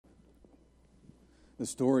The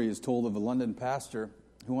story is told of a London pastor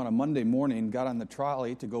who on a Monday morning got on the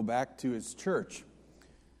trolley to go back to his church.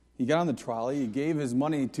 He got on the trolley, he gave his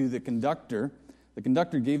money to the conductor. The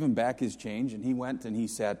conductor gave him back his change, and he went and he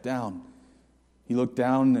sat down. He looked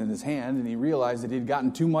down in his hand, and he realized that he had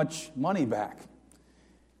gotten too much money back.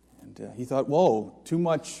 And he thought, whoa, too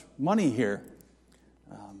much money here.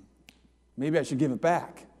 Maybe I should give it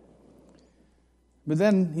back. But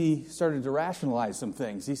then he started to rationalize some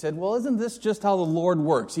things. He said, well, isn't this just how the Lord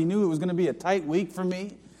works? He knew it was going to be a tight week for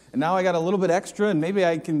me, and now I got a little bit extra, and maybe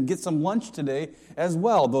I can get some lunch today as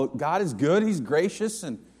well. But God is good, He's gracious,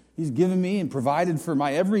 and He's given me and provided for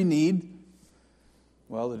my every need.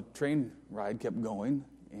 Well, the train ride kept going,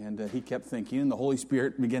 and he kept thinking, and the Holy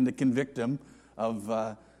Spirit began to convict him of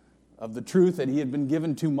the truth that he had been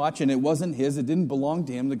given too much, and it wasn't his, it didn't belong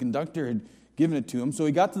to him. The conductor had given it to him. So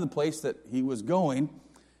he got to the place that he was going,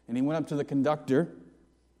 and he went up to the conductor.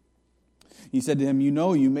 He said to him, you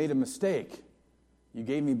know, you made a mistake. You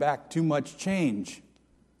gave me back too much change.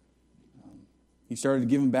 He started to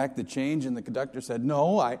give him back the change, and the conductor said,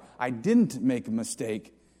 no, I didn't make a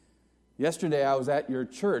mistake. Yesterday I was at your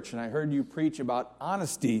church, and I heard you preach about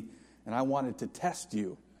honesty, and I wanted to test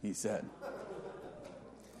you, he said.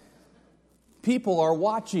 People are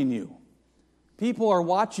watching you. People are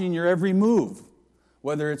watching your every move,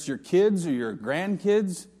 whether it's your kids or your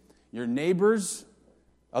grandkids, your neighbors,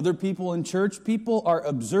 other people in church. People are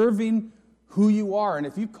observing who you are. And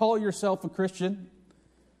if you call yourself a Christian,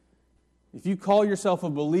 if you call yourself a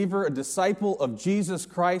believer, a disciple of Jesus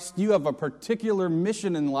Christ, you have a particular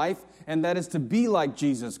mission in life, and that is to be like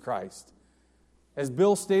Jesus Christ. As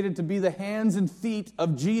Bill stated, to be the hands and feet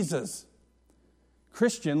of Jesus.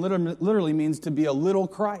 Christian literally means to be a little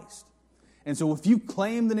Christ. And so if you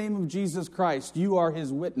claim the name of Jesus Christ, you are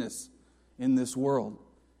His witness in this world.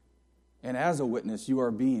 And as a witness, you are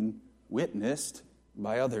being witnessed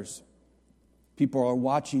by others. People are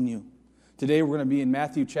watching you. Today we're going to be in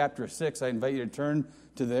Matthew chapter 6. I invite you to turn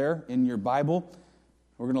to there in your Bible.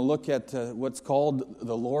 We're going to look at what's called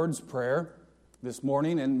the Lord's Prayer this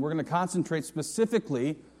morning, and we're going to concentrate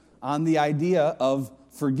specifically on the idea of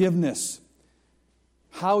forgiveness.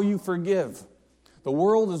 How you forgive. The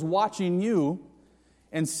world is watching you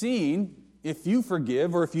and seeing if you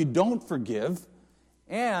forgive or if you don't forgive,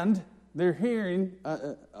 and they're hearing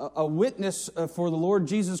a witness for the Lord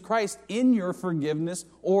Jesus Christ in your forgiveness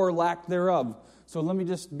or lack thereof. So let me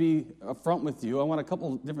just be upfront with you. I want a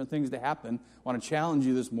couple of different things to happen. I want to challenge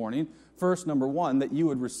you this morning. First, number one, that you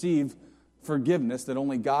would receive forgiveness that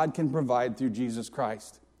only God can provide through Jesus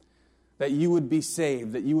Christ. That you would be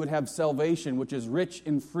saved, that you would have salvation, which is rich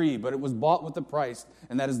and free, but it was bought with a price,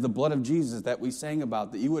 and that is the blood of Jesus that we sang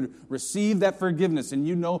about, that you would receive that forgiveness, and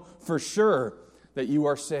you know for sure that you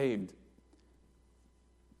are saved.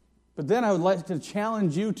 But then I would like to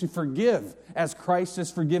challenge you to forgive as Christ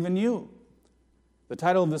has forgiven you. The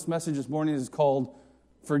title of this message this morning is called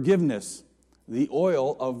Forgiveness, the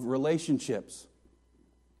Oil of Relationships.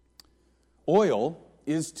 Oil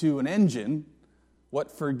is to an engine what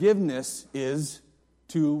forgiveness is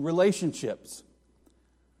to relationships.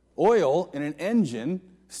 Oil in an engine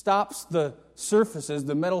stops the surfaces,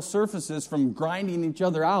 the metal surfaces, from grinding each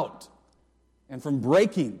other out and from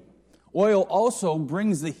breaking. Oil also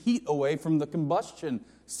brings the heat away from the combustion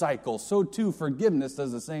cycle. So too, forgiveness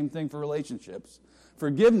does the same thing for relationships.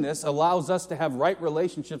 Forgiveness allows us to have right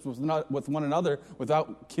relationships with one another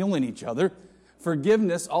without killing each other.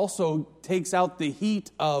 Forgiveness also takes out the heat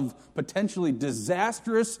of potentially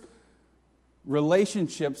disastrous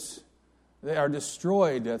relationships. They are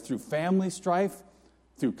destroyed through family strife,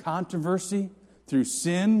 through controversy, through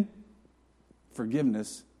sin.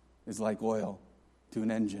 Forgiveness is like oil to an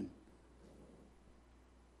engine.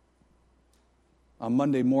 On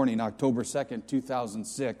Monday morning, October 2nd,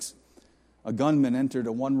 2006, a gunman entered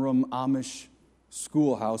a one-room Amish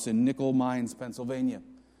schoolhouse in Nickel Mines, Pennsylvania.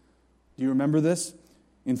 Do you remember this?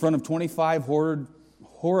 In front of 25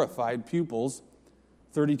 horrified pupils,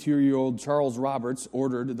 32-year-old Charles Roberts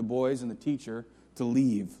ordered the boys and the teacher to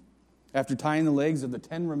leave. After tying the legs of the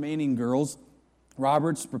 10 remaining girls,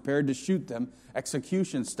 Roberts prepared to shoot them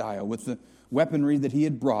execution style with the weaponry that he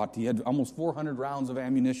had brought. He had almost 400 rounds of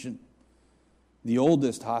ammunition. The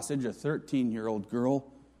oldest hostage, a 13-year-old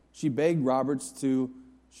girl, she begged Roberts to,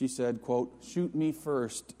 she said, quote, shoot me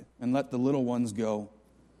first and let the little ones go.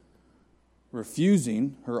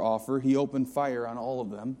 Refusing her offer, he opened fire on all of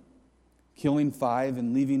them, killing 5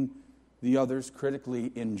 and leaving the others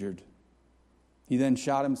critically injured. He then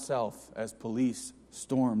shot himself as police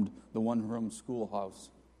stormed the one-room schoolhouse.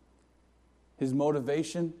 His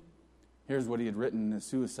motivation, here's what he had written in his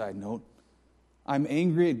suicide note: I'm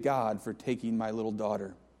angry at God for taking my little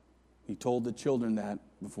daughter. He told the children that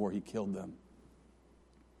before he killed them.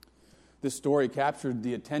 This story captured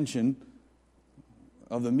the attention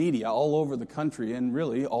of the media all over the country and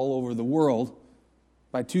really all over the world.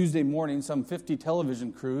 By Tuesday morning, some 50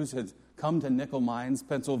 television crews had come to Nickel Mines,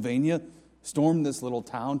 Pennsylvania, stormed this little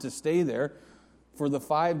town to stay there for the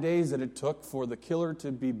 5 days that it took for the killer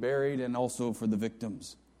to be buried and also for the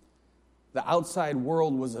victims. The outside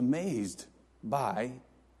world was amazed by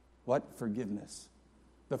what? Forgiveness.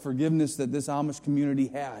 The forgiveness that this Amish community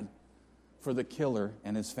had for the killer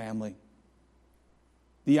and his family.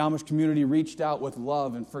 The Amish community reached out with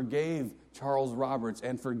love and forgave Charles Roberts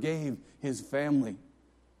and forgave his family.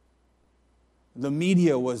 The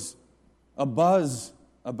media was abuzz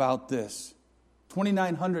about this.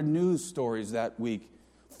 2,900 news stories that week.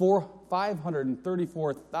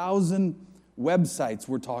 534,000 websites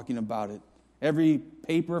were talking about it. Every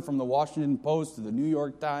paper from the Washington Post to the New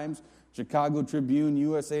York Times, Chicago Tribune,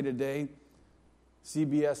 USA Today,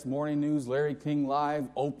 CBS Morning News, Larry King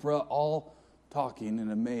Live, Oprah, all talking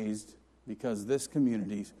and amazed because this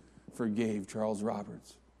community forgave Charles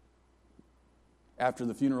Roberts. After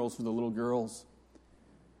the funerals for the little girls,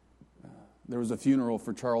 there was a funeral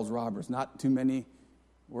for Charles Roberts. Not too many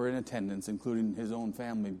were in attendance, including his own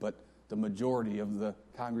family, but the majority of the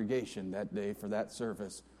congregation that day for that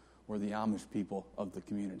service were the Amish people of the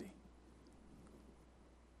community.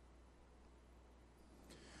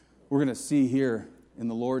 We're going to see here in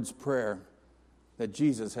the Lord's Prayer that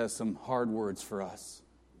Jesus has some hard words for us.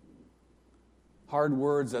 Hard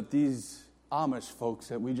words that these Amish folks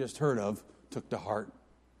that we just heard of took to heart.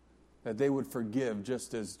 That they would forgive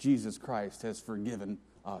just as Jesus Christ has forgiven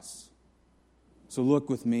us. So look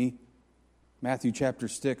with me, Matthew chapter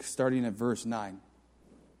 6, starting at verse 9.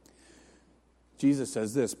 Jesus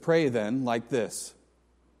says this, "Pray then like this,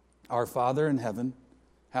 Our Father in heaven,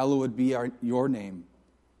 hallowed be your name.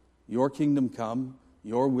 Your kingdom come,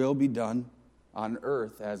 your will be done, on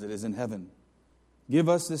earth as it is in heaven. Give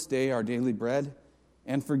us this day our daily bread,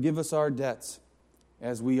 and forgive us our debts,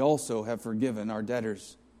 as we also have forgiven our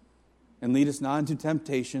debtors. And lead us not into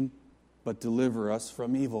temptation, but deliver us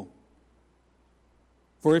from evil.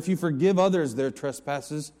 For if you forgive others their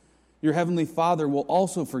trespasses, your heavenly Father will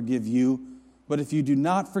also forgive you. But if you do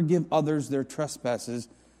not forgive others their trespasses,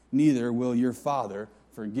 neither will your Father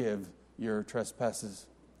forgive your trespasses."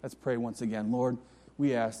 Let's pray once again. Lord,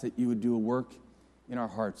 we ask that you would do a work in our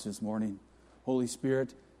hearts this morning. Holy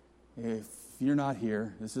Spirit, if you're not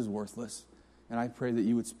here, this is worthless. And I pray that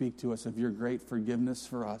you would speak to us of your great forgiveness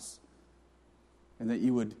for us, and that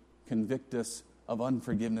you would convict us of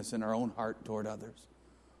unforgiveness in our own heart toward others.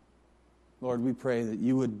 Lord, we pray that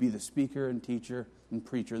you would be the speaker and teacher and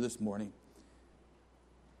preacher this morning.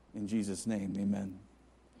 In Jesus' name, amen.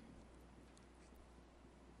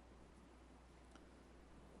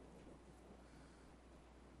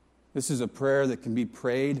 This is a prayer that can be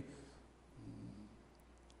prayed.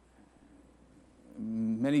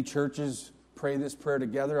 Many churches pray this prayer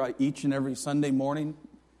together each and every Sunday morning.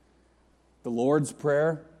 The Lord's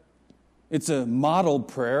Prayer. It's a model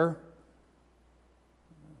prayer.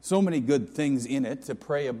 So many good things in it to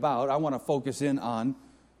pray about. I want to focus in on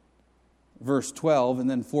verse 12 and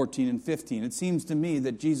then 14 and 15. It seems to me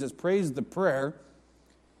that Jesus prays the prayer,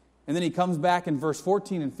 and then he comes back in verse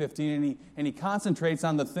 14 and 15, and he concentrates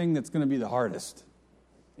on the thing that's going to be the hardest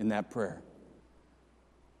in that prayer.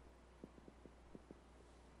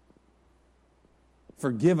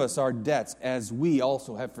 Forgive us our debts as we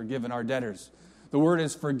also have forgiven our debtors. The word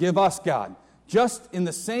is forgive us, God, just in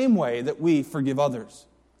the same way that we forgive others.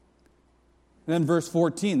 And then verse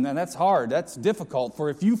 14, now that's hard, that's difficult. For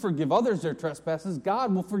if you forgive others their trespasses,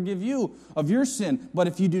 God will forgive you of your sin. But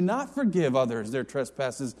if you do not forgive others their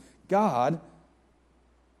trespasses, God,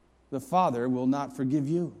 the Father, will not forgive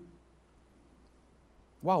you.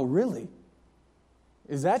 Wow, really?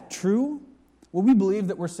 Is that true? Well, we believe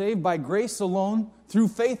that we're saved by grace alone, through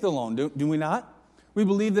faith alone, do we not? We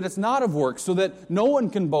believe that it's not of works, so that no one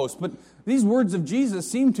can boast. But these words of Jesus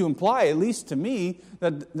seem to imply, at least to me,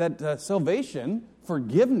 that salvation,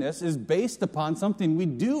 forgiveness, is based upon something we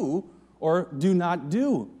do or do not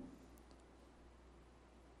do.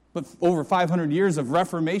 But over 500 years of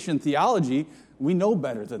Reformation theology, we know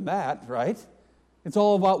better than that, right? It's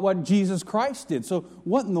all about what Jesus Christ did. So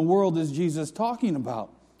what in the world is Jesus talking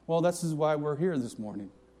about? Well, this is why we're here this morning.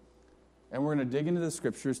 And we're going to dig into the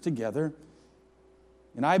Scriptures together.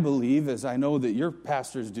 And I believe, as I know that your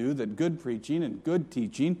pastors do, that good preaching and good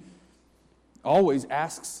teaching always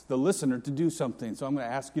asks the listener to do something. So I'm going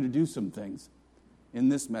to ask you to do some things in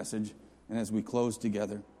this message and as we close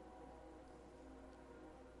together.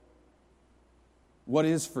 What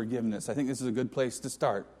is forgiveness? I think this is a good place to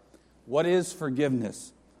start. What is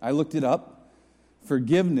forgiveness? I looked it up.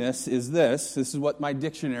 Forgiveness is this. This is what my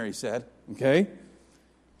dictionary said, okay? It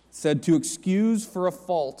said to excuse for a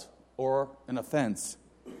fault or an offense,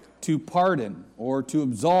 to pardon or to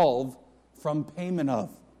absolve from payment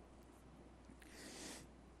of.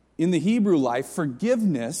 In the Hebrew life,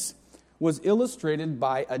 forgiveness was illustrated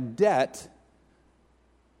by a debt,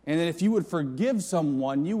 and that if you would forgive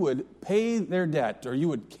someone, you would pay their debt or you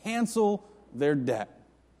would cancel their debt.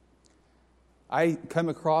 I come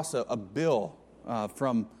across a bill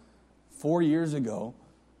from 4 years ago.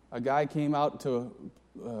 A guy came out to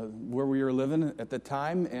where we were living at the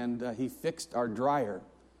time, and he fixed our dryer.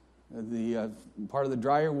 The part of the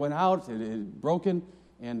dryer went out, it had broken,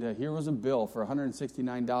 and here was a bill for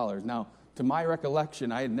 $169. Now, to my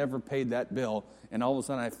recollection, I had never paid that bill, and all of a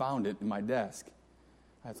sudden I found it in my desk.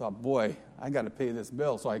 I thought, boy, I got to pay this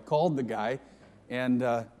bill. So I called the guy, and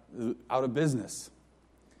out of business.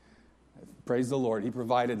 Praise the Lord, he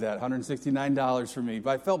provided that $169 for me. But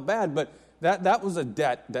I felt bad, but that was a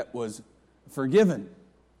debt that was forgiven.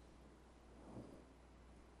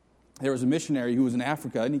 There was a missionary who was in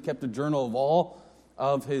Africa, and he kept a journal of all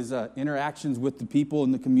of his interactions with the people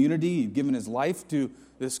in the community. He'd given his life to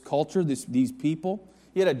this culture, these people.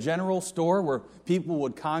 He had a general store where people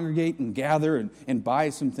would congregate and gather and buy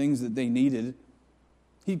some things that they needed.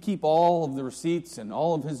 He'd keep all of the receipts and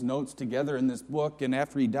all of his notes together in this book, and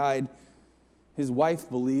after he died, his wife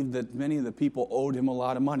believed that many of the people owed him a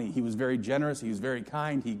lot of money. He was very generous. He was very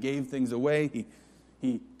kind. He gave things away.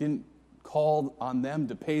 He didn't call on them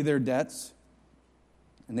to pay their debts.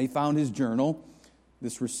 And they found his journal,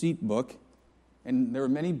 this receipt book, and there were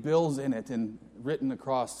many bills in it, and written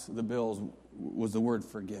across the bills was the word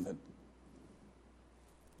forgiven.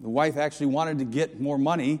 The wife actually wanted to get more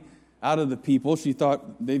money out of the people. She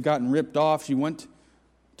thought they'd gotten ripped off. She went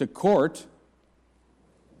to court,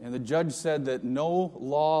 and the judge said that no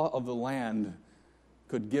law of the land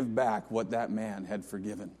could give back what that man had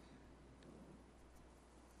forgiven.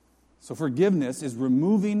 So forgiveness is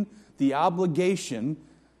removing the obligation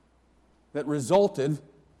that resulted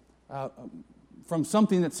from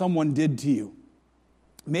something that someone did to you.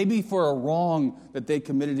 Maybe for a wrong that they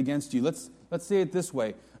committed against you. Let's say it this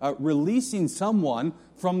way. Releasing someone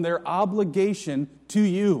from their obligation to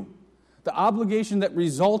you. The obligation that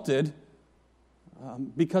resulted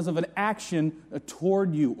because of an action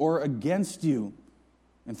toward you or against you.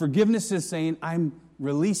 And forgiveness is saying, I'm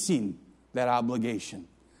releasing that obligation.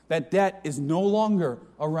 That debt is no longer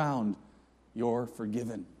around. You're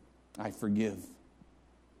forgiven. I forgive.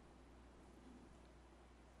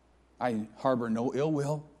 I harbor no ill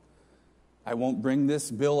will. I won't bring this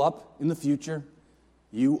bill up in the future.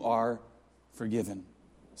 You are forgiven.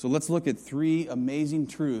 So let's look at 3 amazing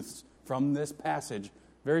truths from this passage.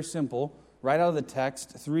 Very simple. Right out of the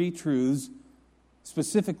text, 3 truths,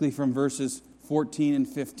 specifically from verses 14 and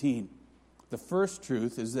 15. The first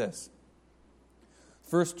truth is this.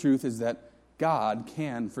 First truth is that God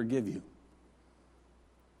can forgive you.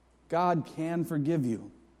 God can forgive you.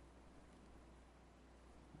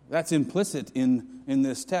 That's implicit in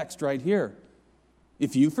this text right here.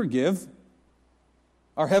 If you forgive,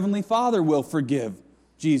 our Heavenly Father will forgive,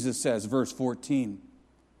 Jesus says, verse 14.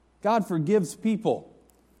 God forgives people.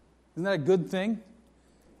 Isn't that a good thing?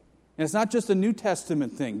 And it's not just a New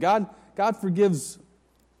Testament thing. God forgives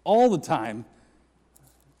all the time.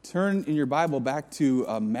 Turn in your Bible back to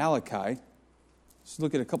Malachi. Just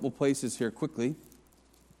look at a couple places here quickly.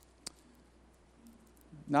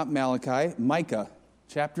 Not Malachi, Micah.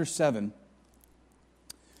 Chapter 7,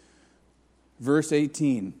 verse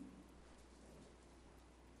 18.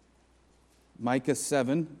 Micah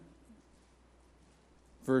 7,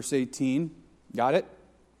 verse 18. Got it?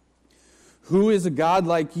 Who is a God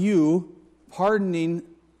like you, pardoning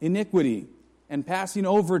iniquity and passing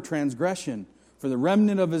over transgression for the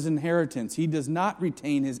remnant of his inheritance? He does not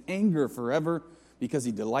retain his anger forever because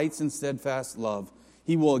he delights in steadfast love.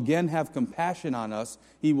 He will again have compassion on us.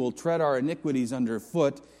 He will tread our iniquities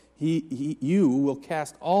underfoot. You will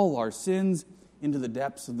cast all our sins into the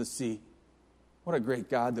depths of the sea. What a great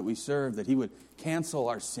God that we serve, that he would cancel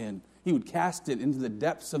our sin. He would cast it into the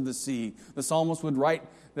depths of the sea. The psalmist would write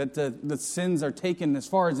that the sins are taken as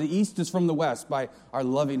far as the east is from the west by our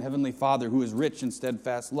loving Heavenly Father who is rich in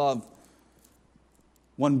steadfast love.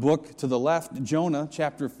 One book to the left, Jonah,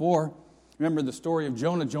 chapter 4. Remember the story of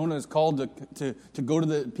Jonah. Jonah is called to go to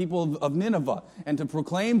the people of Nineveh and to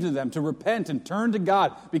proclaim to them to repent and turn to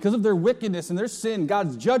God. Because of their wickedness and their sin,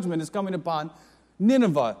 God's judgment is coming upon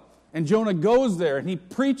Nineveh. And Jonah goes there and he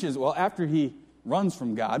preaches. Well, after he runs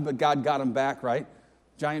from God, but God got him back, right?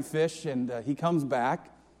 giant fish, and he comes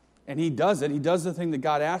back, and he does it. He does the thing that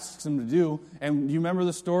God asks him to do. And you remember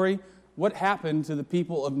the story? What happened to the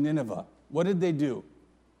people of Nineveh? What did they do?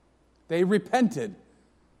 They repented.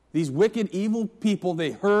 These wicked, evil people,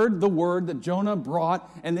 they heard the word that Jonah brought,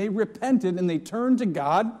 and they repented, and they turned to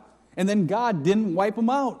God, and then God didn't wipe them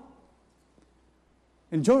out.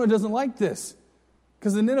 And Jonah doesn't like this,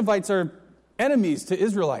 because the Ninevites are enemies to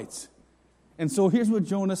Israelites. And so here's what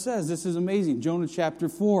Jonah says. This is amazing. Jonah chapter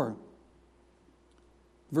 4,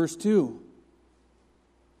 verse 2.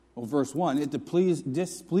 Well, verse 1, it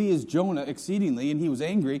displeased Jonah exceedingly, and he was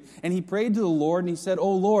angry, and he prayed to the Lord, and he said,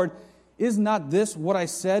 O Lord, is not this what I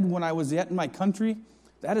said when I was yet in my country?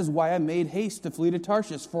 That is why I made haste to flee to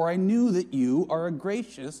Tarshish, for I knew that you are a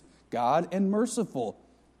gracious God and merciful,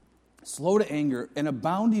 slow to anger, and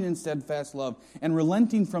abounding in steadfast love, and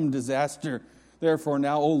relenting from disaster. Therefore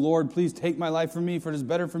now, O Lord, please take my life from me, for it is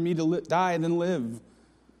better for me to die than live.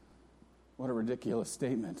 What a ridiculous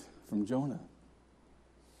statement from Jonah.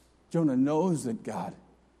 Jonah knows that God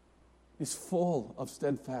is full of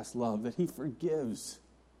steadfast love, that he forgives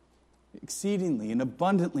exceedingly and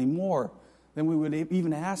abundantly more than we would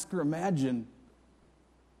even ask or imagine.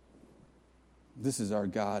 This is our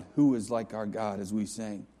God. Who is like our God, as we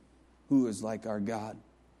sang? Who is like our God?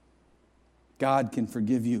 God can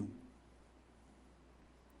forgive you.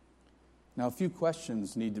 Now, a few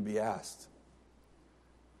questions need to be asked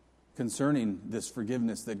concerning this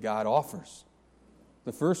forgiveness that God offers.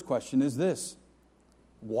 The first question is this: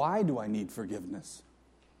 why do I need forgiveness?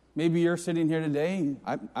 Maybe you're sitting here today,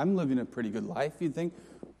 I'm living a pretty good life. You think,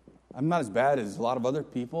 I'm not as bad as a lot of other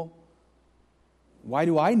people. Why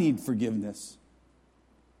do I need forgiveness?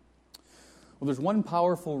 Well, there's one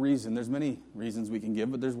powerful reason. There's many reasons we can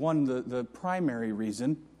give, but there's one, the primary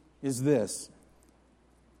reason is this.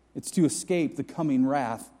 It's to escape the coming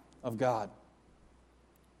wrath of God.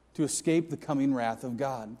 To escape the coming wrath of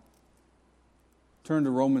God. Turn to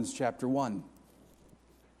Romans chapter 1.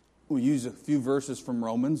 We'll use a few verses from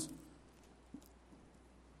Romans.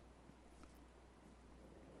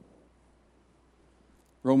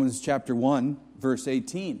 Romans chapter 1, verse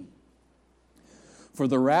 18. For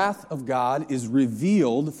the wrath of God is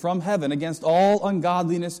revealed from heaven against all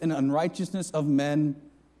ungodliness and unrighteousness of men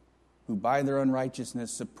who by their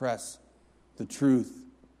unrighteousness suppress the truth.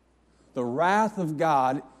 The wrath of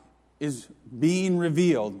God is being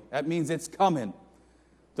revealed. That means it's coming.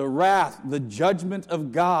 The wrath, the judgment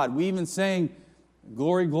of God. We even sang,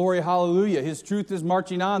 glory, glory, hallelujah. His truth is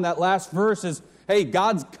marching on. That last verse is, hey,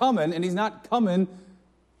 God's coming, and he's not coming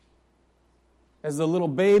as the little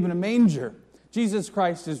babe in a manger. Jesus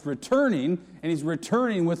Christ is returning, and he's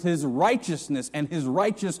returning with his righteousness and his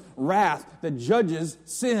righteous wrath that judges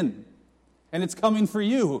sin. And it's coming for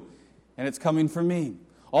you, and it's coming for me.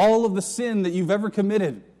 All of the sin that you've ever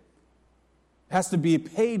committed has to be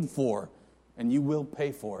paid for, and you will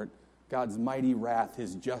pay for it. God's mighty wrath,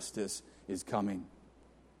 his justice is coming.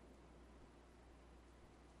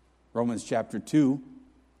 Romans chapter 2,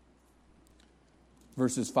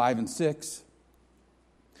 verses 5 and 6.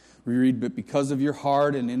 We read, but because of your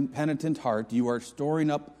hard and impenitent heart, you are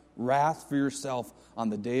storing up wrath for yourself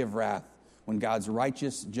on the day of wrath, when God's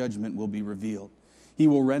righteous judgment will be revealed. He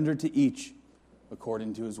will render to each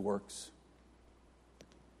according to his works.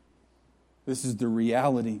 This is the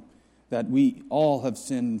reality that we all have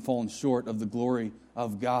sinned and fallen short of the glory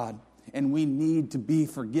of God. And we need to be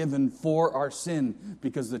forgiven for our sin,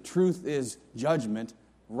 because the truth is judgment,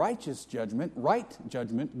 righteous judgment, right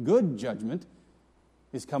judgment, good judgment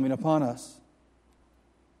is coming upon us.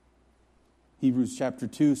 Hebrews chapter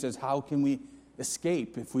 2 says, how can we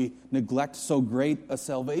escape if we neglect so great a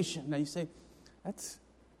salvation? Now you say, that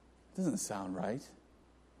doesn't sound right.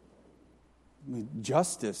 I mean,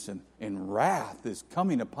 justice and wrath is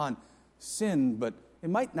coming upon sin, but it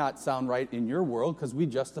might not sound right in your world because we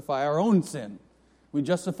justify our own sin. We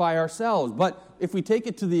justify ourselves. But if we take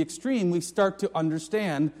it to the extreme, we start to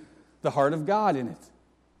understand the heart of God in it.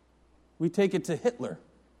 We take it to Hitler.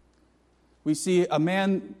 We see a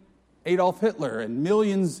man, Adolf Hitler, and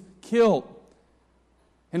millions killed.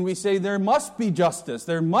 And we say there must be justice,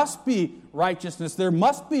 there must be righteousness, there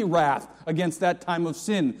must be wrath against that time of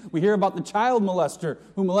sin. We hear about the child molester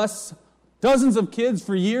who molests dozens of kids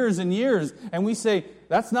for years and years, and we say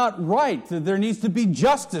that's not right, that there needs to be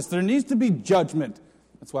justice, there needs to be judgment.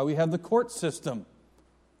 That's why we have the court system.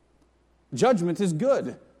 Judgment is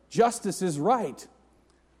good, justice is right,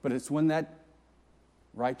 but it's when that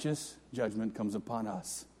righteous judgment comes upon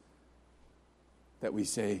us that we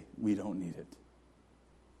say we don't need it.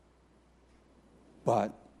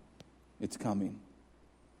 But it's coming.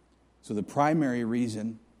 So the primary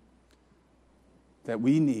reason that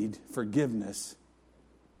we need forgiveness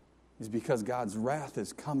is because God's wrath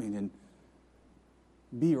is coming. And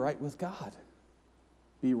be right with God.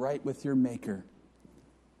 Be right with your Maker.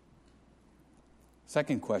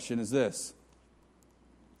 Second question is this.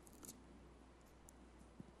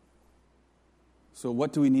 So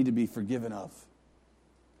what do we need to be forgiven of?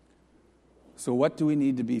 So what do we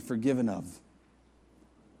need to be forgiven of?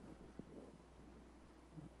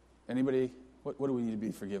 Anybody, what do we need to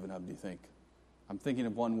be forgiven of, do you think? I'm thinking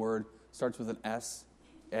of one word, starts with an S,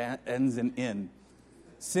 ends in N.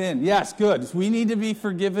 Sin. Yes, good. We need to be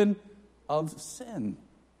forgiven of sin.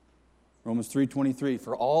 Romans 3:23,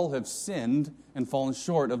 for all have sinned and fallen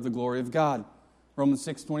short of the glory of God. Romans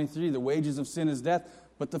 6:23, the wages of sin is death,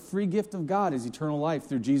 but the free gift of God is eternal life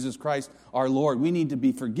through Jesus Christ our Lord. We need to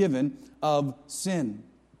be forgiven of sin.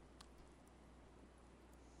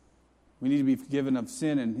 We need to be forgiven of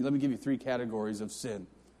sin, and let me give you 3 categories of sin,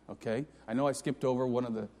 okay? I know I skipped over one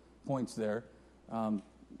of the points there.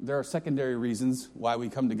 There are secondary reasons why we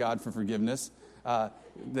come to God for forgiveness.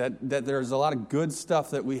 That there's a lot of good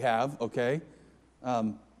stuff that we have, okay?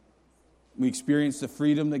 We experience the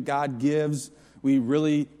freedom that God gives. We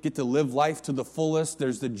really get to live life to the fullest.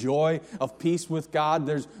 There's the joy of peace with God.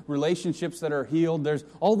 There's relationships that are healed. There's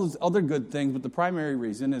all those other good things, but the primary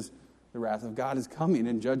reason is the wrath of God is coming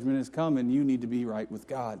and judgment is come, and you need to be right with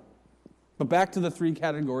God. But back to the 3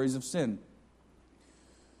 categories of sin.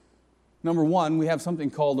 Number 1, we have something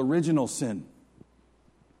called original sin.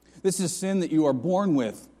 This is sin that you are born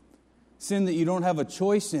with, sin that you don't have a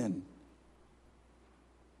choice in.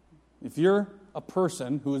 If you're a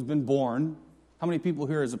person who has been born, how many people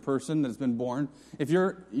here is a person that has been born?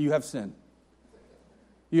 You have sin.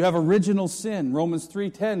 You have original sin. Romans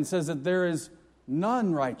 3:10 says that there is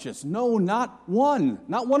none righteous. No, not one.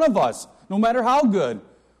 Not one of us, no matter how good.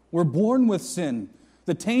 We're born with sin.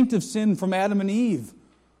 The taint of sin from Adam and Eve.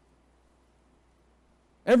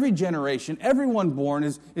 Every generation, everyone born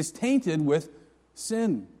is tainted with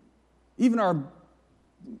sin. Even our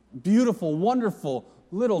beautiful, wonderful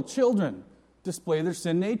little children display their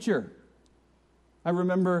sin nature. I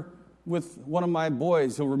remember with one of my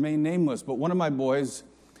boys, he'll remain nameless, but one of my boys,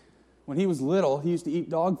 when he was little, he used to eat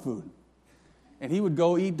dog food. And he would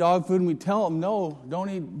go eat dog food, and we'd tell him, no, don't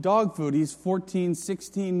eat dog food. He's 14,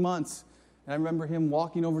 16 months. And I remember him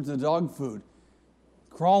walking over to the dog food,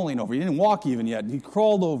 crawling over. He didn't walk even yet. He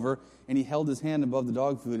crawled over, and he held his hand above the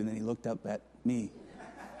dog food, and then he looked up at me.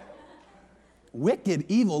 Wicked,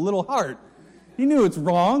 evil little heart. He knew it's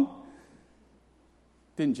wrong.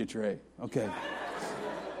 Didn't you, Trey? Okay.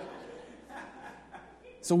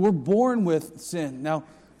 So we're born with sin. Now,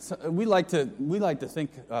 we like to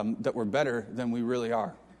think that we're better than we really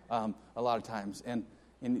are a lot of times. And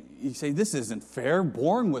you say, this isn't fair.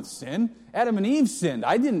 Born with sin. Adam and Eve sinned.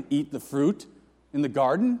 I didn't eat the fruit in the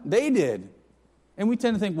garden. They did. And we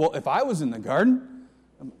tend to think, well, if I was in the garden,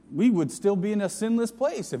 we would still be in a sinless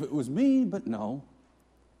place if it was me. But no.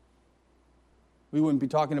 We wouldn't be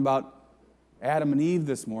talking about Adam and Eve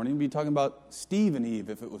this morning. We'd be talking about Steve and Eve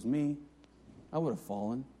if it was me. I would have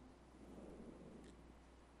fallen.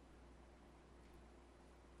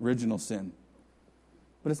 Original sin.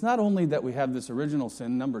 But it's not only that we have this original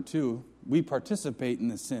sin. Number 2, we participate in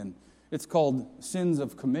this sin. It's called sins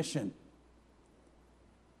of commission.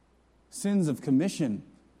 Sins of commission.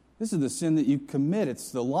 This is the sin that you commit.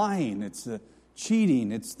 It's the lying. It's the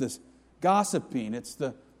cheating. It's the gossiping. It's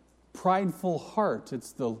the prideful heart.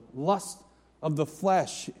 It's the lust of the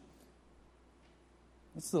flesh.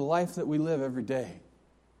 It's the life that we live every day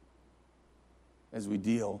as we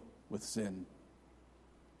deal with sin.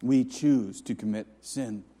 We choose to commit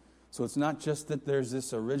sin. So it's not just that there's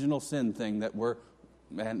this original sin thing that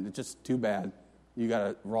it's just too bad. You got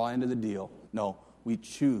a raw end of the deal. No, we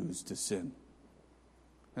choose to sin.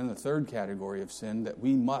 And the third category of sin that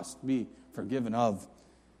we must be forgiven of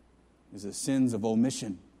is the sins of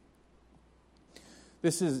omission.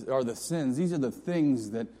 Are the sins. These are the things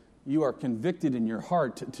that you are convicted in your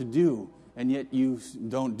heart to do, and yet you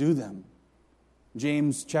don't do them.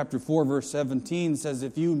 James chapter 4, verse 17 says,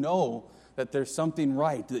 if you know that there's something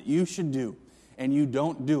right that you should do, and you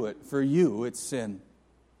don't do it, for you it's sin.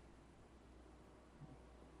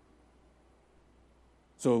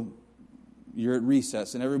 So you're at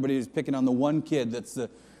recess, and everybody is picking on the one kid that's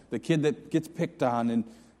the kid that gets picked on, and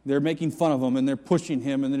they're making fun of him, and they're pushing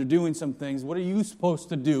him, and they're doing some things. What are you supposed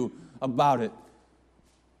to do about it?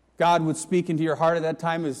 God would speak into your heart at that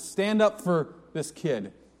time is stand up for this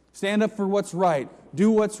kid. Stand up for what's right.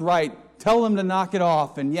 Do what's right. Tell him to knock it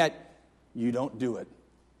off, and yet you don't do it.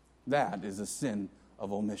 That is a sin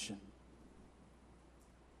of omission.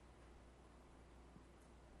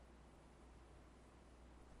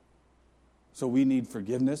 So we need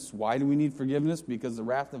forgiveness. Why do we need forgiveness? Because the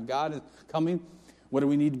wrath of God is coming. What do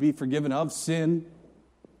we need to be forgiven of? Sin.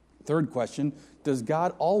 Third question, does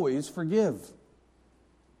God always forgive?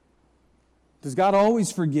 Does God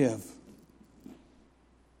always forgive?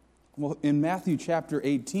 Well, in Matthew chapter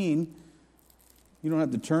 18, you don't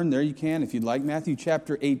have to turn there, you can if you'd like. Matthew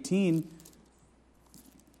chapter 18,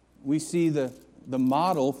 we see the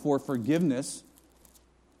model for forgiveness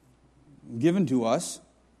given to us.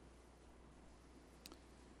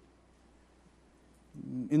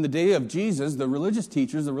 In the day of Jesus, the religious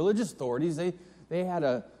teachers, the religious authorities, they had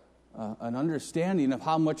an understanding of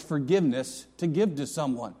how much forgiveness to give to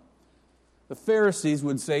someone. The Pharisees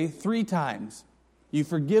would say 3 times. You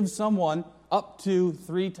forgive someone up to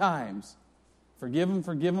 3 times. Forgive them,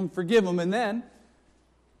 forgive them, forgive them. And then,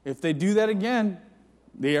 if they do that again,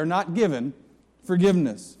 they are not given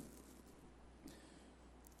forgiveness.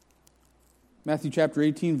 Matthew chapter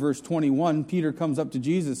 18, verse 21, Peter comes up to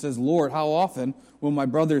Jesus and says, Lord, how often will my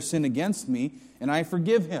brother sin against me and I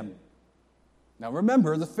forgive him? Now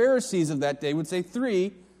remember, the Pharisees of that day would say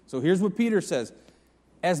 3. So here's what Peter says.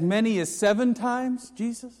 As many as 7 times,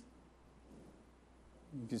 Jesus?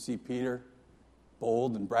 You can see Peter,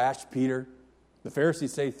 bold and brash Peter. The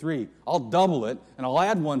Pharisees say 3. I'll double it and I'll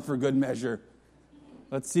add 1 for good measure.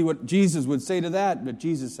 Let's see what Jesus would say to that. But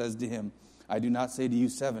Jesus says to him, I do not say to you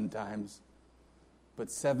 7 times,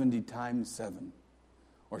 but 70 times 7.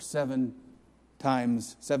 Or 7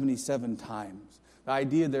 times, 77 times. The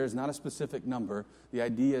idea there is not a specific number. The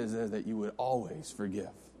idea is that you would always forgive.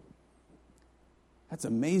 That's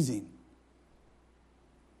amazing.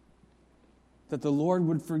 That the Lord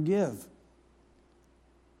would forgive.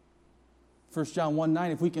 1 John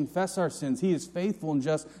 1:9, if we confess our sins, He is faithful and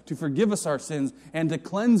just to forgive us our sins and to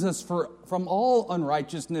cleanse us from all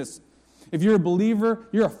unrighteousness. If you're a believer,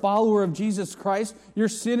 you're a follower of Jesus Christ, your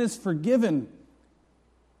sin is forgiven.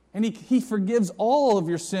 And He forgives all of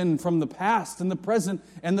your sin from the past and the present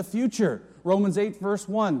and the future. Romans 8, verse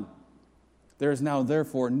 1. There is now,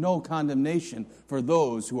 therefore, no condemnation for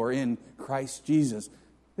those who are in Christ Jesus.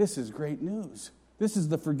 This is great news. This is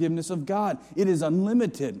the forgiveness of God. It is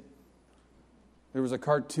unlimited. There was a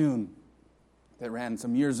cartoon that ran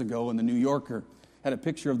some years ago in the New Yorker. Had a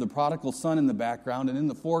picture of the prodigal son in the background, and in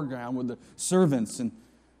the foreground were the servants. And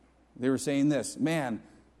they were saying this, man,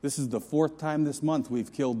 this is the 4th time this month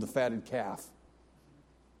we've killed the fatted calf.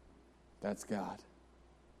 That's God.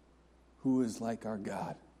 Who is like our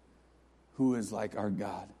God? Who is like our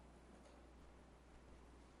God?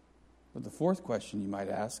 But the 4th question you might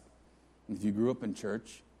ask, and if you grew up in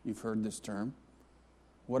church, you've heard this term,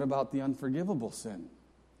 what about the unforgivable sin?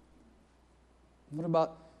 What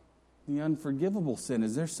about the unforgivable sin?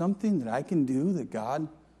 Is there something that I can do that God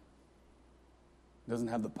doesn't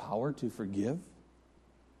have the power to forgive?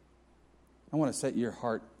 I want to set your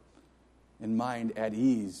heart and mind at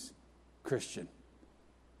ease, Christian.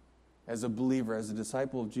 As a believer, as a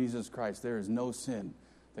disciple of Jesus Christ, there is no sin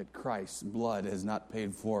that Christ's blood has not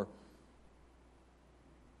paid for.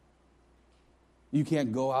 You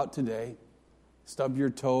can't go out today, stub your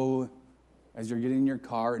toe as you're getting in your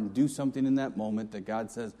car and do something in that moment that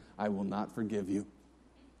God says, I will not forgive you.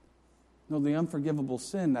 No, the unforgivable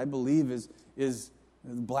sin, I believe, is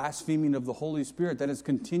blaspheming of the Holy Spirit. That is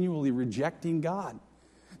continually rejecting God.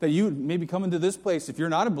 That you would maybe come into this place, if you're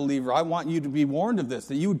not a believer, I want you to be warned of this,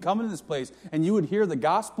 that you would come into this place and you would hear the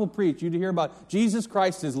gospel preached, you'd hear about Jesus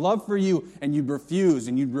Christ, His love for you, and you'd refuse,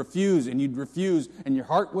 and you'd refuse, and you'd refuse, and your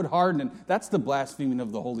heart would harden. And that's the blaspheming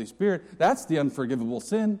of the Holy Spirit. That's the unforgivable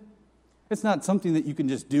sin. It's not something that you can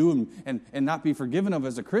just do and not be forgiven of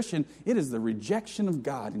as a Christian. It is the rejection of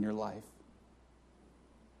God in your life.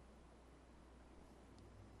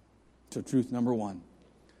 So truth number 1,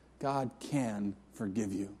 God can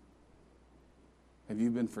forgive you. Have you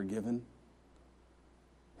been forgiven?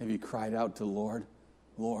 Have you cried out to the Lord,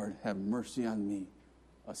 Lord, have mercy on me,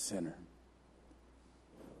 a sinner?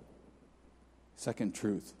 Second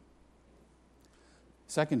truth.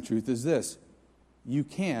 Second truth is this. You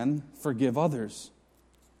can forgive others.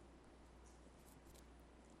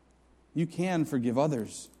 You can forgive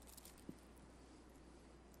others.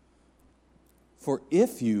 For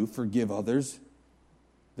if you forgive others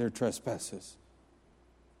their trespasses.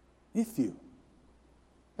 If you.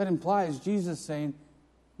 That implies Jesus saying,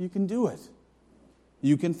 you can do it.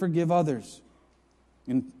 You can forgive others.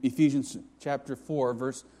 In Ephesians chapter 4,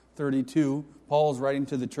 verse 32, Paul's writing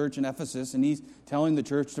to the church in Ephesus, and he's telling the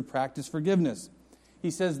church to practice forgiveness. He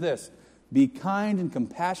says this, be kind and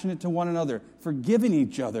compassionate to one another, forgiving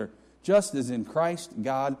each other, just as in Christ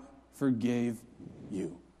God forgave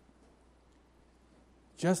you.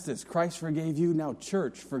 Just as Christ forgave you, now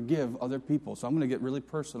church, forgive other people. So I'm going to get really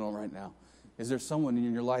personal right now. Is there someone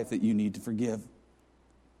in your life that you need to forgive?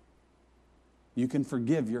 You can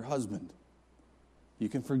forgive your husband. You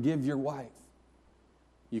can forgive your wife.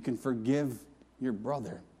 You can forgive your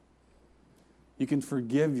brother. You can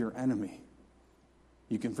forgive your enemy.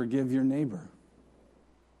 You can forgive your neighbor.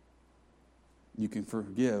 You can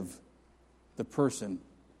forgive the person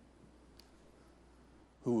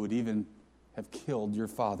who would even have killed your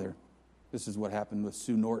father. This is what happened with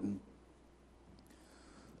Sue Norton.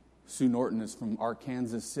 Sue Norton is from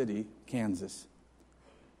Arkansas City, Kansas.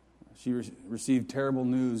 She received terrible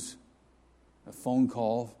news, a phone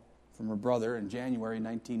call from her brother in January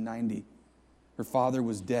 1990. Her father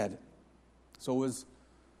was dead. So was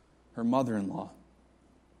her mother-in-law.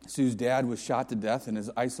 Sue's dad was shot to death in his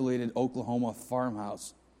isolated Oklahoma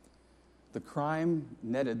farmhouse. The crime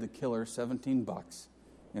netted the killer $17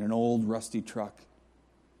 in an old rusty truck.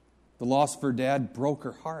 The loss of her dad broke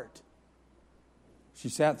her heart. She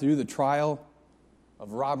sat through the trial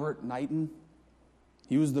of Robert Knighton.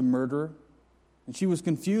 He was the murderer. And she was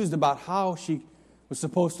confused about how she was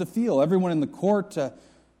supposed to feel. Everyone in the court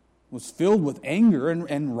was filled with anger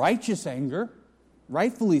and righteous anger,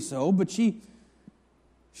 rightfully so, but she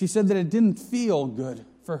said that it didn't feel good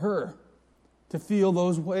for her to feel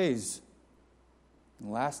those ways.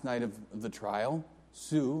 And last night of the trial,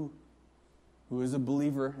 Sue, who is a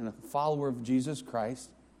believer and a follower of Jesus Christ,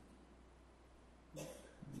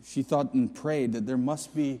 she thought and prayed that there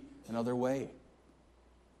must be another way.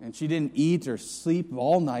 And she didn't eat or sleep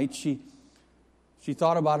all night. She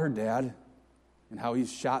thought about her dad and how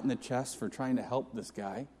he's shot in the chest for trying to help this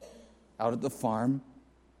guy out at the farm,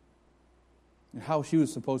 and how she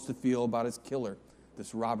was supposed to feel about his killer,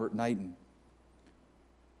 this Robert Knighton.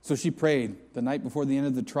 So she prayed the night before the end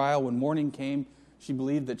of the trial. When morning came, she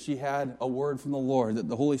believed that she had a word from the Lord, that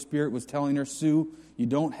the Holy Spirit was telling her, Sue, you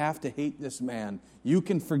don't have to hate this man. You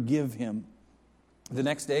can forgive him. The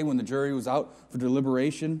next day, when the jury was out for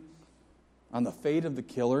deliberation on the fate of the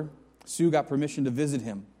killer, Sue got permission to visit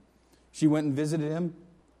him. She went and visited him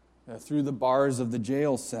through the bars of the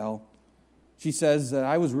jail cell. She says that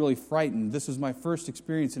I was really frightened. This was my first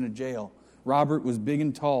experience in a jail. Robert was big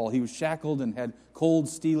and tall. He was shackled and had cold,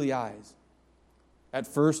 steely eyes. At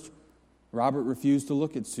first, Robert refused to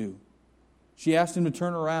look at Sue. She asked him to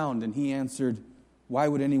turn around, and he answered, why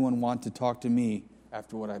would anyone want to talk to me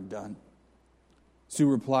after what I've done? Sue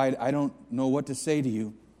replied, I don't know what to say to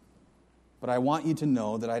you, but I want you to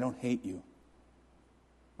know that I don't hate you.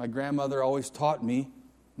 My grandmother always taught me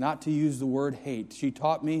not to use the word hate. She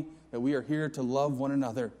taught me that we are here to love one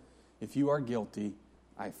another. If you are guilty,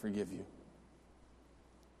 I forgive you.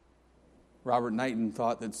 Robert Knighton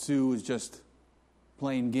thought that Sue was just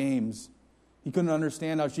playing games. He couldn't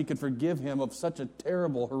understand how she could forgive him of such a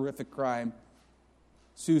terrible, horrific crime.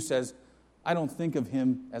 Sue says, I don't think of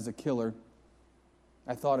him as a killer.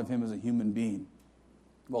 I thought of him as a human being.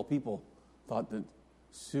 Well, people thought that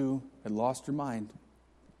Sue had lost her mind.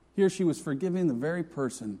 Here she was forgiving the very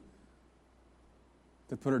person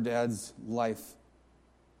that put her dad's life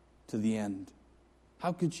to the end.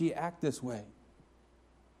 How could she act this way?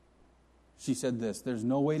 She said this, there's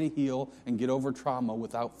no way to heal and get over trauma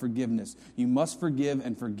without forgiveness. You must forgive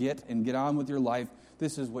and forget and get on with your life.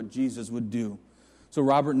 This is what Jesus would do. So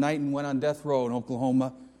Robert Knighton went on death row in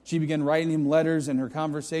Oklahoma. She began writing him letters, and her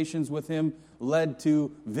conversations with him led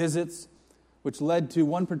to visits, which led to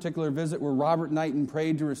one particular visit where Robert Knighton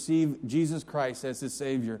prayed to receive Jesus Christ as his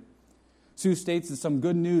Savior. Sue states that some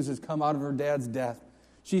good news has come out of her dad's death.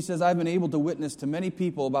 She says, I've been able to witness to many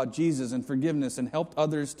people about Jesus and forgiveness and helped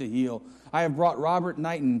others to heal. I have brought Robert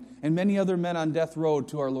Knighton and many other men on death row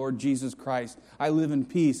to our Lord Jesus Christ. I live in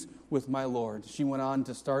peace with my Lord. She went on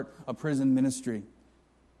to start a prison ministry.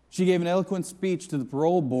 She gave an eloquent speech to the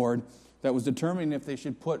parole board that was determining if they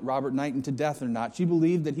should put Robert Knighton to death or not. She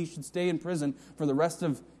believed that he should stay in prison for the rest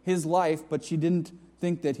of his life, but she didn't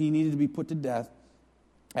think that he needed to be put to death.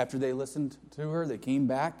 After they listened to her, they came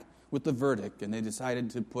back with the verdict, and they decided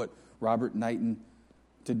to put Robert Knighton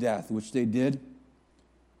to death, which they did.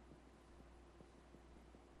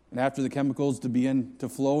 And after the chemicals began to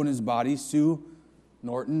flow in his body, Sue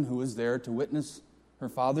Norton, who was there to witness her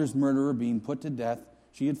father's murderer being put to death,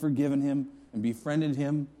 she had forgiven him and befriended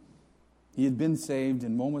him. He had been saved,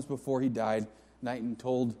 and moments before he died, Knighton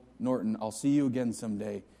told Norton, I'll see you again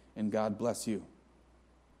someday, and God bless you.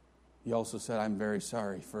 He also said, I'm very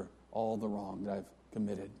sorry for all the wrong that I've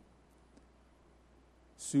committed.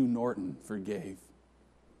 Sue Norton forgave.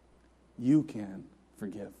 You can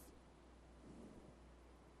forgive.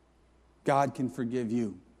 God can forgive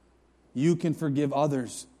you. You can forgive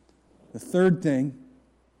others. The third thing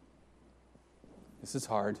This is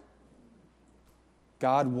hard.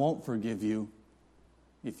 God won't forgive you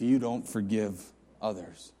if you don't forgive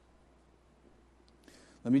others.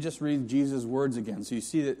 Let me just read Jesus' words again so you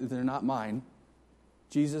see that they're not mine.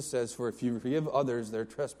 Jesus says, "For if you forgive others their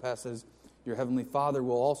trespasses, your heavenly Father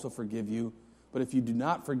will also forgive you. But if you do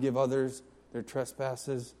not forgive others their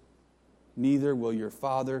trespasses, neither will your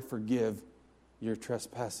Father forgive your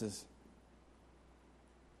trespasses."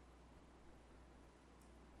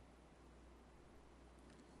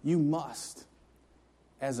 You must,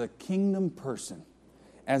 as a kingdom person,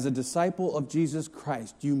 as a disciple of Jesus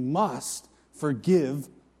Christ, you must forgive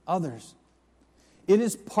others. It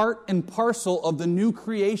is part and parcel of the new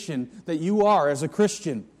creation that you are as a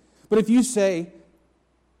Christian. But if you say,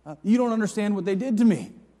 you don't understand what they did to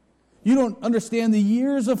me, you don't understand the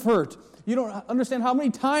years of hurt, you don't understand how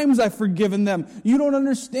many times I've forgiven them, you don't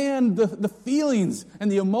understand the feelings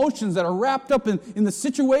and the emotions that are wrapped up in the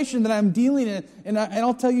situation that I'm dealing in, and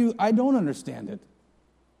I'll tell you, I don't understand it.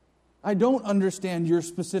 I don't understand your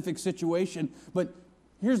specific situation, but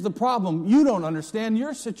here's the problem. You don't understand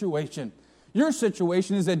your situation. Your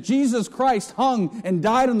situation is that Jesus Christ hung and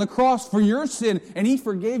died on the cross for your sin, and He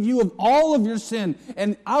forgave you of all of your sin.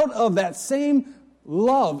 And out of that same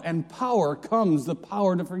love and power comes the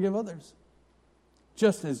power to forgive others,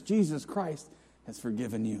 just as Jesus Christ has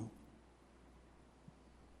forgiven you.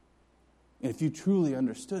 And if you truly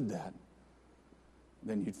understood that,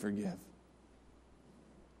 then you'd forgive.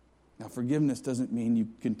 Now, forgiveness doesn't mean you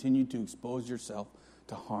continue to expose yourself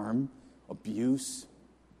to harm, abuse.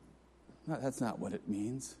 No, that's not what it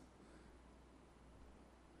means.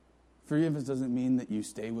 Forgiveness doesn't mean that you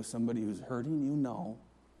stay with somebody who's hurting you, no.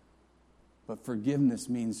 But forgiveness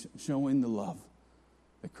means showing the love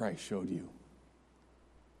that Christ showed you.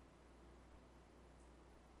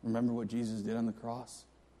 Remember what Jesus did on the cross?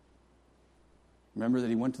 Remember that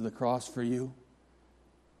He went to the cross for you?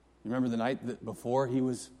 You remember the night that before He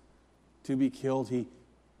was to be killed, He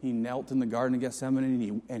knelt in the Garden of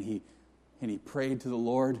Gethsemane and he prayed to the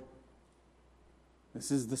Lord.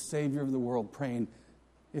 This is the Savior of the world praying,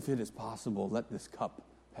 "If it is possible, let this cup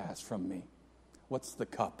pass from me." What's the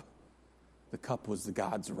cup? The cup was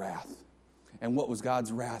God's wrath. And what was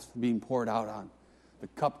God's wrath being poured out on? The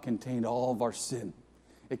cup contained all of our sin.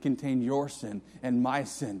 It contained your sin and my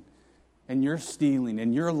sin, and your stealing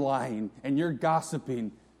and your lying and your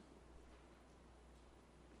gossiping.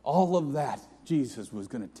 All of that, Jesus was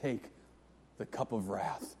going to take the cup of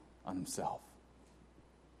wrath on Himself.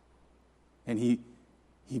 And He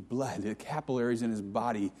bled. The capillaries in His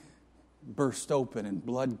body burst open and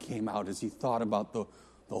blood came out as He thought about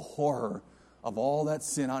the horror of all that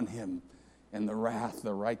sin on Him and the wrath,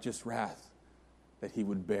 the righteous wrath that He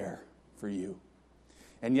would bear for you.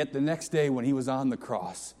 And yet the next day when He was on the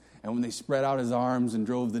cross and when they spread out His arms and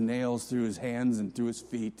drove the nails through His hands and through His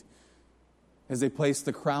feet, as they placed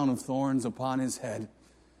the crown of thorns upon His head,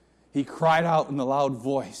 He cried out in a loud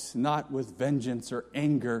voice, not with vengeance or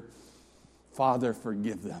anger, "Father,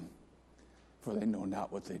 forgive them, for they know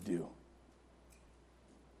not what they do."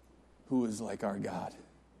 Who is like our God?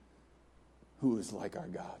 Who is like our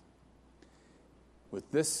God? With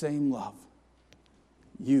this same love,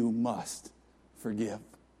 you must forgive.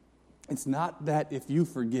 It's not that if you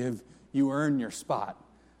forgive, you earn your spot.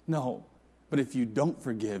 No, but if you don't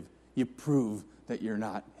forgive, you prove that you're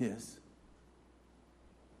not His.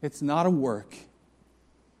 It's not a work.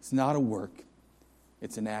 It's not a work.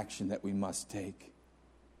 It's an action that we must take.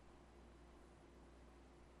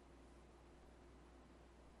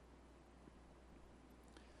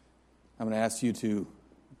 I'm going to ask you to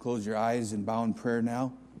close your eyes and bow in prayer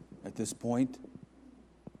now at this point.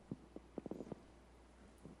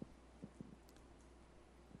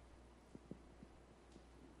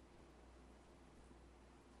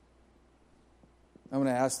 I'm going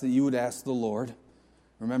to ask that you would ask the Lord.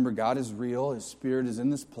 Remember, God is real. His Spirit is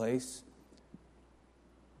in this place.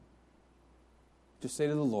 Just say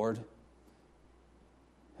to the Lord,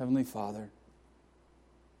 "Heavenly Father,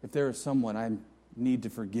 if there is someone I need to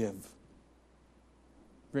forgive,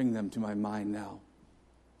 bring them to my mind now.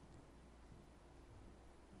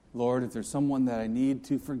 Lord, if there's someone that I need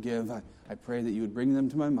to forgive, I pray that you would bring them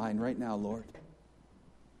to my mind right now, Lord.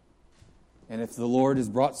 And if the Lord has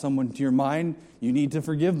brought someone to your mind, you need to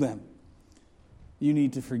forgive them. You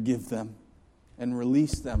need to forgive them and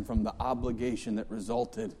release them from the obligation that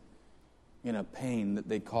resulted in a pain that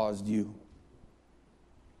they caused you.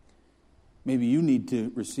 Maybe you need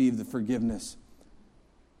to receive the forgiveness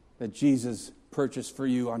that Jesus purchased for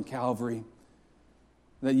you on Calvary,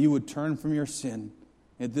 that you would turn from your sin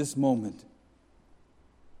at this moment.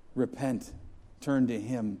 Repent, turn to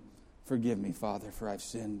Him. "Forgive me, Father, for I've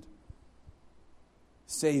sinned."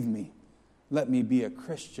 Save me. Let me be a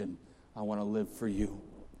Christian. I want to live for you.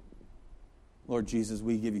 Lord Jesus,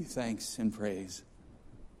 we give you thanks and praise.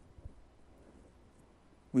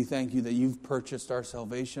 We thank you that you've purchased our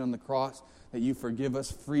salvation on the cross, that you forgive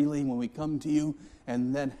us freely when we come to you,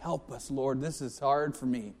 and then help us, Lord. This is hard for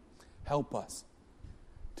me. Help us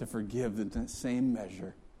to forgive in the same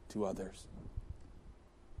measure to others.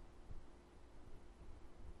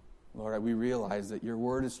 Lord, we realize that your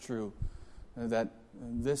word is true, that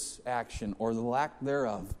this action, or the lack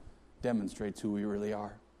thereof, demonstrates who we really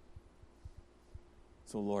are.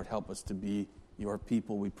 So, Lord, help us to be your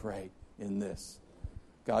people, we pray, in this.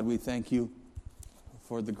 God, we thank you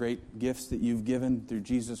for the great gifts that you've given through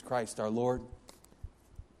Jesus Christ our Lord.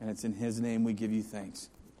 And it's in his name we give you thanks.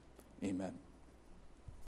 Amen.